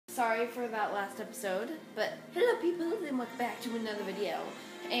sorry for that last episode, but hello people, and welcome back to another video.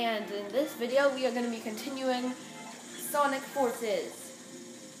 And in this video, we are going to be continuing Sonic Forces.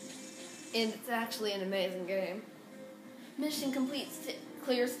 And it's actually an amazing game. Mission complete,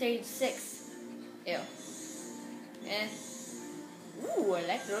 clear stage 6. Ew. Eh. Ooh, I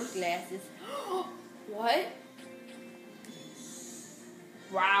like those glasses. What?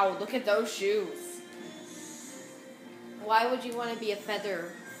 Wow, look at those shoes. Why would you want to be a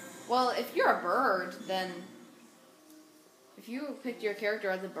feather? Well, if you're a bird, then... If you picked your character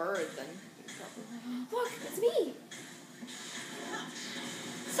as a bird, then... Look, it's me!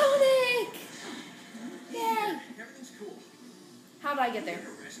 Sonic! Yay! Everything's cool. How did I get there? You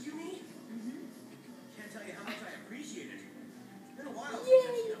rescue me? Can't tell you how much I appreciate it. It's been a while since Yay.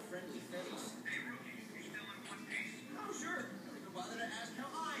 I've seen a friendly face. Hey, Rookie, you still in one piece? Oh, sure. Don't even bother to ask how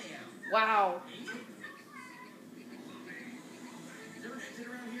I am. Wow. Is there an exit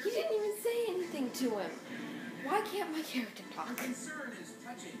around here? You didn't even say anything to him. Why can't my character Your talk? concern is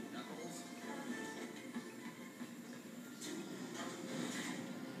touching, Knuckles.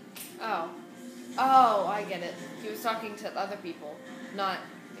 Oh. Oh, I get it. He was talking to other people, not...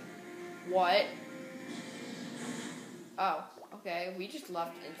 What? Oh, okay. We just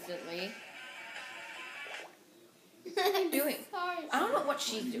left instantly. What are you doing? Sorry. I don't know what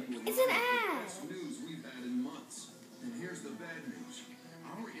she's doing. It's an ad. Best news we've had in months. And here's the bad news.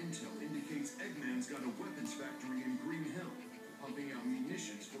 Our intel indicates Eggman's got a weapons factory in Green Hill, pumping out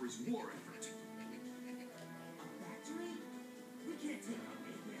munitions for his war effort. A factory? We can't take on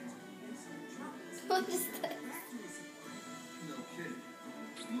Eggman's movements and trouble. What is this? No kidding.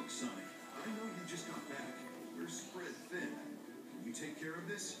 Look, Sonic, I know you just got back. We're spread thin. Can you take care of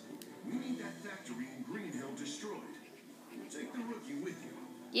this? We need that factory in Green Hill destroyed. Take the Rookie with you.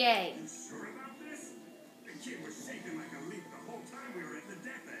 Yay. You sure about this? The kid was shaking like a leaf the whole time we were at the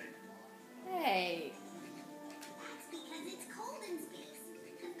deathbed. Hey. That's because it's cold in space.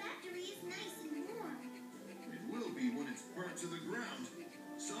 The factory is nice and warm. It will be when it's burnt to the ground.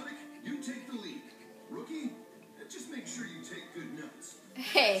 Sonic, you take the lead. Rookie, just make sure you take good notes.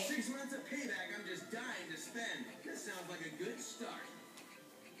 Hey. 6 months of payback I'm just dying to spend. This sounds like a good start.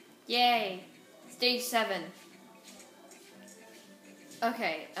 Yay. Stage 7.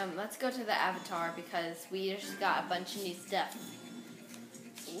 Okay, let's go to the avatar because we just got a bunch of new stuff.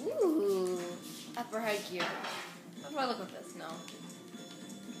 Ooh. Upper headgear. How do I look with this? No.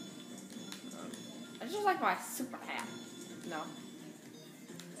 I just like my super hat. No.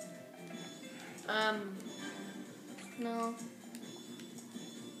 No.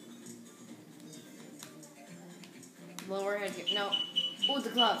 Lower headgear. No. Ooh, the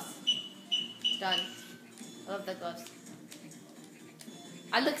gloves. Done. I love the gloves.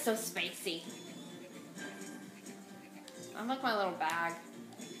 I look so spacey. I'm like my little bag.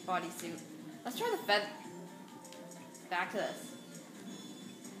 Bodysuit. Let's try the fed. Back to this.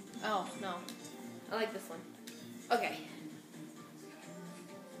 Oh, no. I like this one. Okay.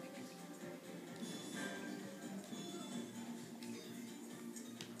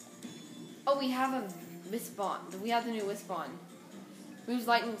 Oh, we have a Wisp-On. We have the new Wisp-On. Moves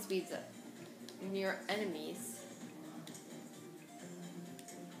lightning speeds up near enemies.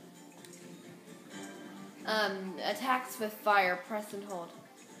 Attacks with fire, press and hold.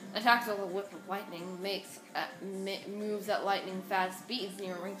 Attacks with a whip of lightning, makes moves at lightning fast speeds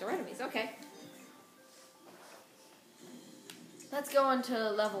near rings or enemies. Okay. Let's go on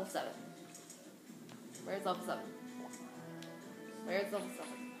to level 7. Where's level 7? Where's level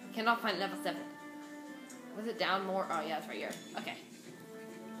 7? Cannot find level 7. Was it down more? Oh yeah, it's right here. Okay.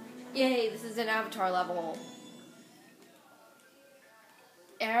 Yay, this is an avatar level.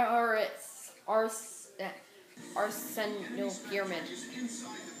 Arsenal Pyramid.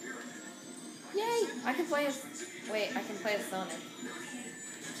 Yay! I can play as... Wait, I can play as Sonic.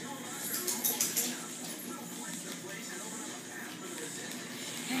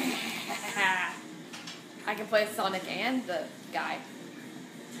 I can play as Sonic and the guy.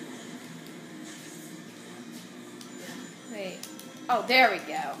 Wait. Oh, there we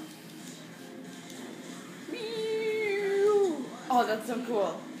go. Oh, that's so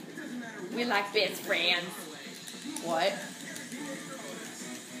cool. We like best friends. What?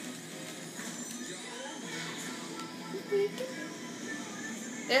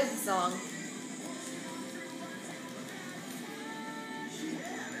 There's the song.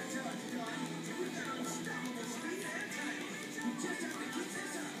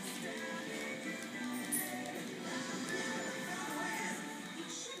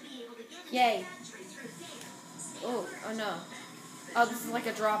 Yay. Oh no. Oh, this is like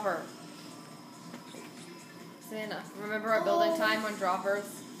a dropper. Santa, remember our building time on droppers?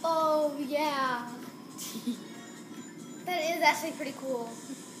 Oh, yeah. That is actually pretty cool.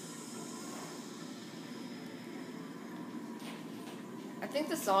 I think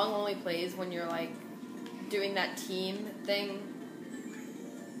the song only plays when you're like doing that team thing.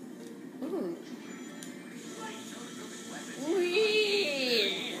 Ooh.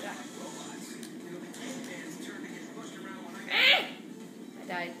 Whee! Ah! I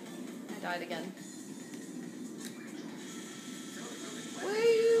died. I died again.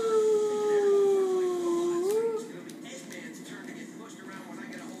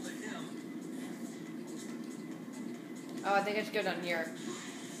 Oh, I think I should go down here.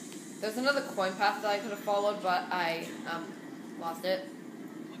 There's another coin path that I could have followed, but I lost it.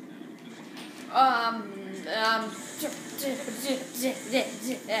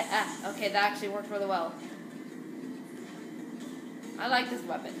 Okay, that actually worked really well. I like this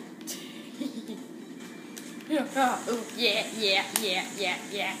weapon. Oh, yeah.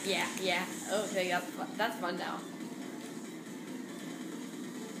 Okay, that's fun now.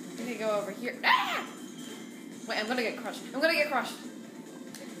 I'm gonna go over here. Ah! Wait, I'm gonna get crushed.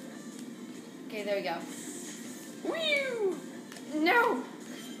 Okay, there we go. Woo! No!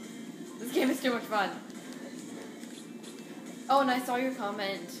 This game is too much fun. Oh, and I saw your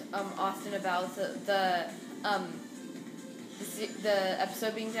comment, Austin, about the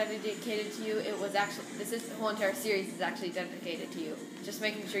episode being dedicated to you. It was actually, this whole entire series is actually dedicated to you. Just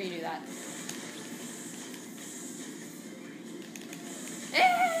making sure you knew that.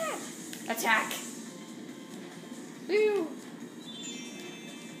 Ah! Attack! Woo!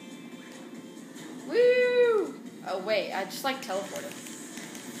 Woo! Oh wait, I just like teleported.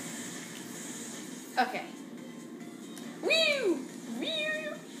 Okay. Woo!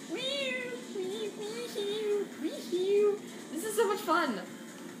 Woo! Woo! This is so much fun.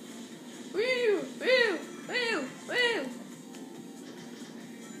 Woo!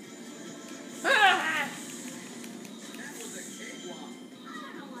 Ah!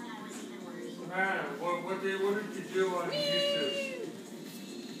 Man, what did you do on YouTube?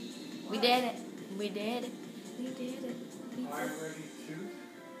 We did it. I Ready Too?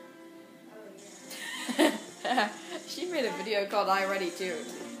 She made a video called I Ready Too.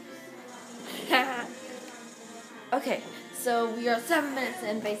 Okay, so we are 7 minutes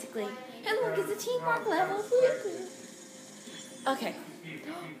in basically. And look, it's a teamwork level. Okay. Keep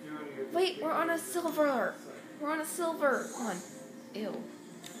doing it. Wait, we're on a silver. Come on. Ew.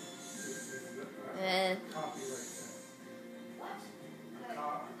 Copyright.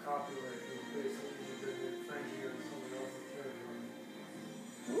 Copyright is basically you're infringing on someone else's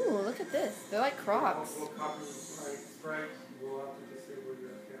territory. Ooh, look at this. They're like crocs. Multiple copyright strikes, you will have to disable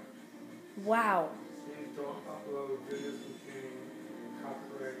your account. Wow. Please don't upload videos containing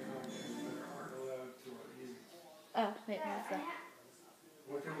copyright content that aren't allowed to our users. Oh, wait, what's that?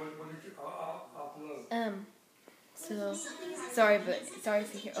 What did you upload? So, sorry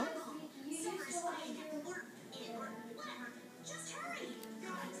if you hear. Oh. Just hurry.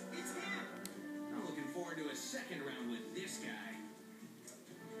 Guys, it's him. I'm looking forward to a second round with this guy.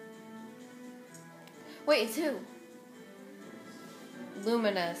 Wait, it's who?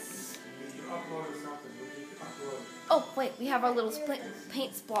 Luminous. You uploaded something. What did you upload? Oh, wait, we have our little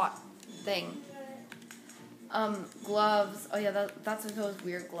paint spot thing. Gloves. Oh, yeah, that's those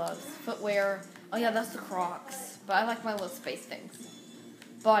weird gloves. Footwear. Oh, yeah, that's the Crocs. But I like my little space things.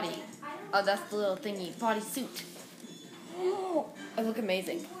 Body. Oh, that's the little thingy. Body suit. Oh, I look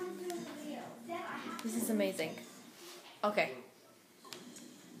amazing. This is amazing. Okay.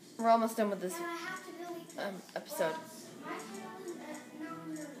 We're almost done with this episode.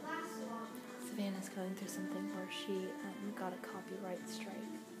 Savannah's going through something where she got a copyright strike.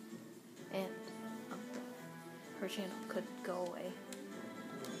 And her channel could go away.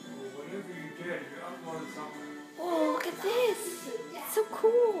 Whatever you did, you uploaded something. Oh, look at this! It's so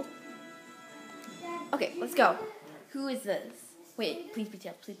cool! Okay, let's go. Who is this? Wait, please be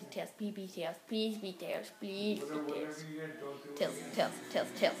Tails, please be Tails, please be Tails, please be Tails, please be Whatever Tails. you did, don't do it.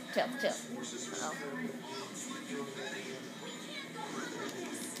 Tails. Oh.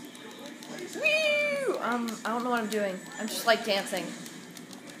 Woo! I don't know what I'm doing. I'm just like dancing.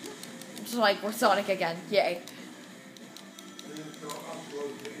 I'm just like, we're Sonic again. Yay. Please don't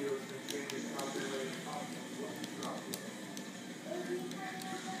upload videos containing copyright content.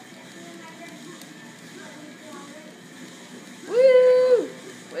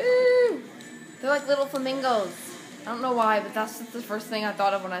 Woo! They're like little flamingos. I don't know why, but that's just the first thing I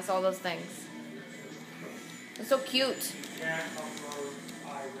thought of when I saw those things. They're so cute. You can't upload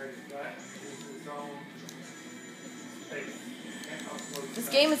iReady. That is its own space. You can't upload This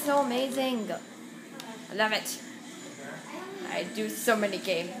that. game is so amazing. I love it. Okay? I do so many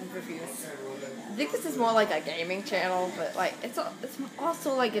game reviews. I think this is more like a gaming channel, but like it's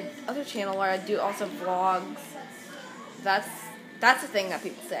also like another channel where I do also vlogs. That's the thing that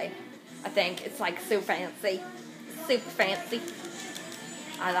people say. I think it's like so fancy, super fancy.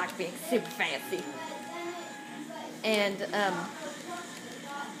 I like being super fancy. And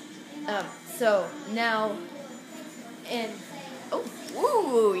so now, and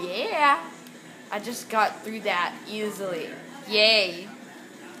ooh, yeah, I just got through that easily. Yay!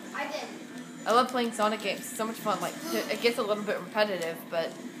 I did. I love playing Sonic games. It's so much fun. Like, it gets a little bit repetitive,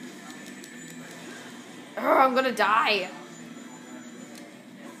 but I'm gonna die.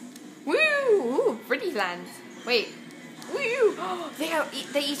 Woo! Ooh, pretty lands. Wait. Woo!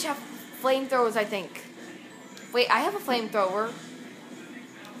 They each have flamethrowers, I think. Wait, I have a flamethrower.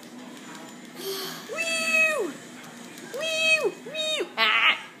 Woo! Woo! Woo!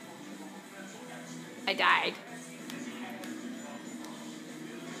 Ah! I died.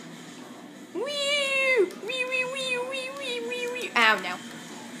 Woo! Wee wee wee wee wee wee wee. Ow, no.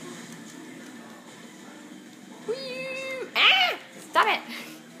 Woo! Ah! Stop it!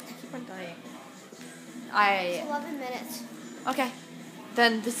 I keep on dying. It's 11 minutes. Okay.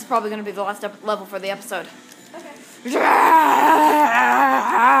 Then this is probably going to be the last level for the episode. Okay.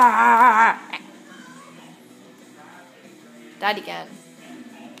 Died again.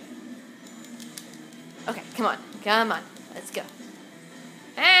 Okay, come on. Come on. Let's go.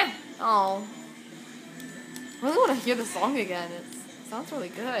 Ah! Oh. I really want to hear the song again. It sounds really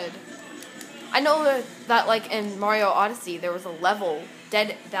good. I know that like in Mario Odyssey there was a level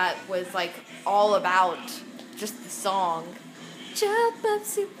that was like all about just the song. Jump up,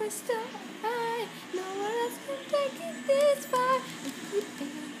 superstar high. No one else can take it this far.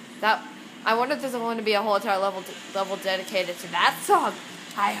 That I wonder if there's going to be a whole entire level dedicated to that song.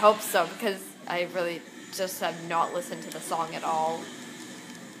 I hope so, because I really just have not listened to the song at all.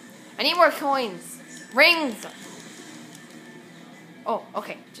 I need more coins. Rings. Oh,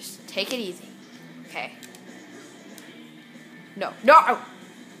 okay. Just take it easy. Okay. No. No.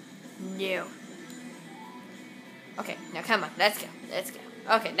 No. Okay, now come on. Let's go. Let's go.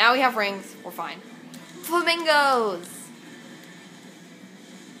 Okay, now we have rings. We're fine. Flamingos.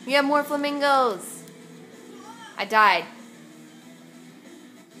 We have more flamingos. I died.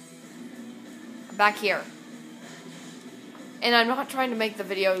 I'm back here. And I'm not trying to make the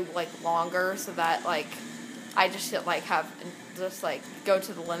video like longer so that like I just like have just like go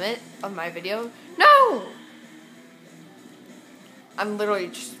to the limit of my video. No! I'm literally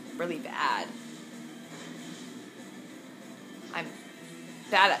just really bad. I'm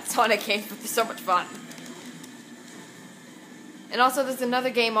bad at Sonic games, but they're so much fun. And also there's another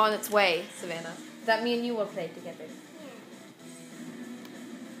game on its way, Savannah, that me and you will play together.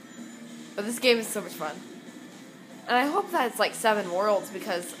 But this game is so much fun. And I hope that it's like 7 worlds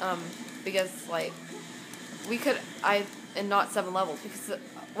because like and not 7 levels because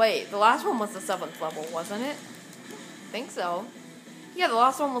wait, the last one was the 7th level, wasn't it? I think so. Yeah, the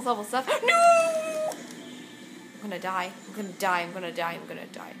last one was level 7. No! I'm gonna die. I'm gonna die. I'm gonna die. I'm gonna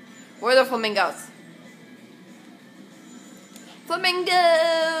die. Where are the flamingos?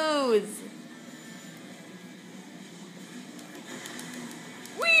 Flamingos!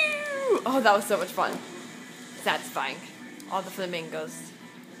 Woo! Oh, that was so much fun. Satisfying. All the flamingos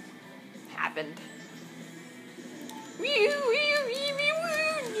happened.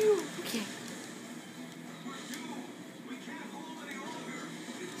 Okay.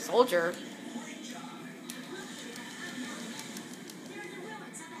 Soldier.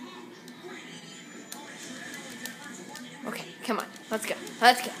 Okay, come on. Let's go.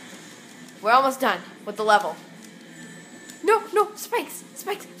 Let's go. We're almost done with the level. No, no, spikes.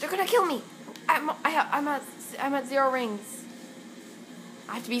 Spikes. They're gonna kill me. I'm at 0 rings.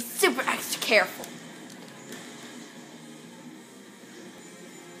 I have to be super extra careful.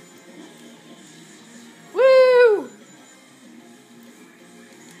 Woo!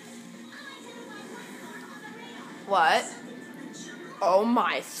 What? Oh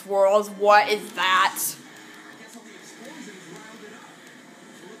my swirls, what is that?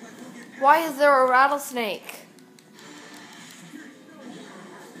 Why is there a rattlesnake?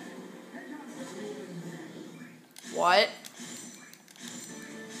 What?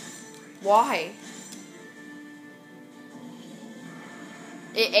 Why?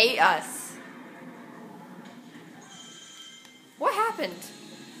 It ate us. What happened?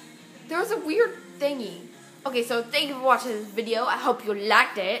 There was a weird thingy. Okay, so thank you for watching this video. I hope you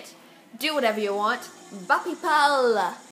liked it. Do whatever you want. Bye, people.